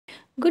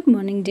Good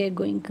morning, dear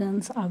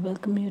Goenkans. I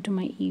welcome you to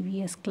my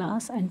EVS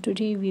class, and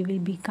today we will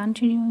be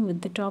continuing with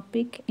the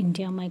topic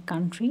India, my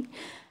country.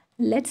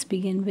 Let's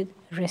begin with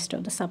rest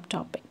of the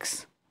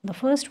subtopics. The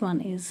first one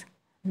is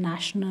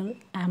national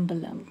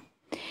emblem.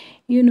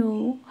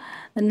 The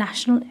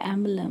national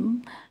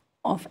emblem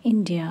of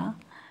India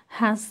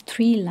has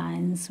three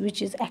lions,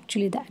 which is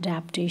actually the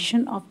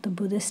adaptation of the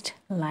Buddhist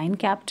lion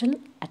capital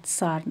at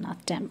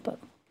Sarnath temple,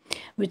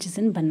 which is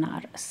in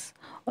Banaras.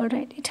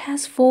 Alright, it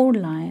has four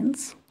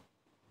lions.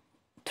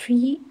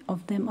 Three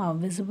of them are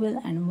visible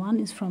and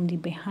one is from the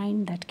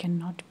behind that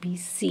cannot be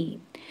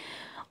seen.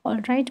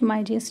 Alright,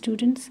 my dear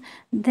students,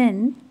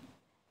 then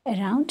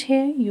around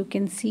here you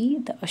can see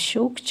the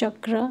Ashok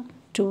Chakra.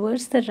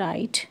 Towards the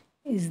right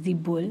is the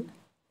bull,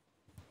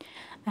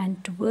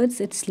 and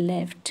towards its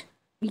left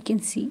we can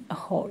see a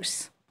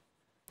horse.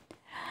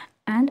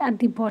 And at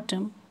the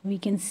bottom we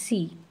can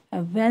see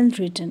a well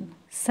written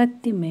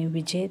Satya Mein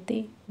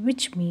Vijayate,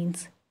 which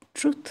means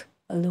truth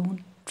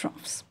alone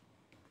triumphs.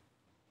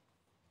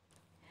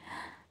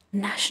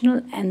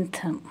 National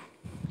anthem.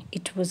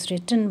 It was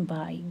written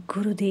by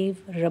Gurudev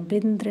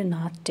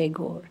Rabindranath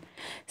Tagore.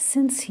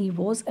 Since he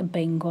was a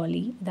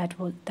Bengali,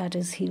 that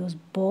is, he was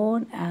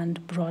born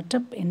and brought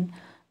up in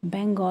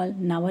Bengal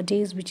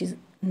nowadays, which is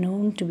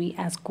known to be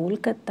as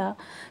Kolkata.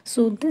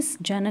 So this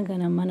Jana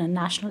Gana Mana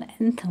national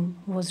anthem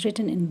was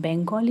written in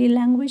Bengali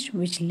language,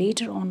 which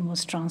later on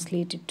was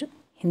translated to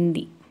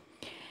Hindi.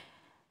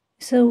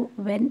 So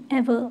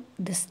whenever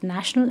this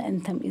national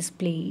anthem is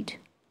played,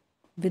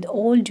 with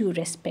all due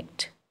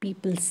respect,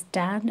 people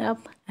stand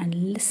up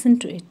and listen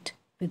to it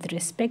with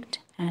respect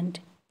and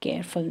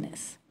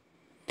carefulness.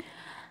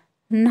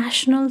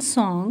 National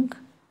song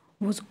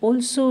was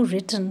also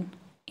written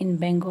in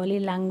Bengali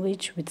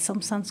language with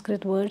some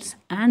Sanskrit words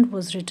and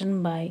was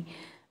written by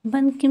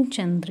Bankim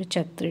Chandra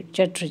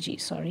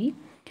Chatterjee.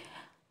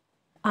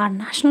 Our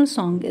national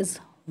song is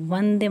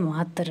Vande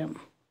Mataram.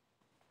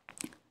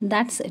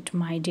 That's it,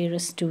 my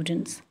dearest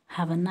students.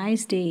 Have a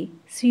nice day.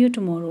 See you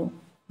tomorrow.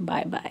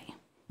 Bye bye.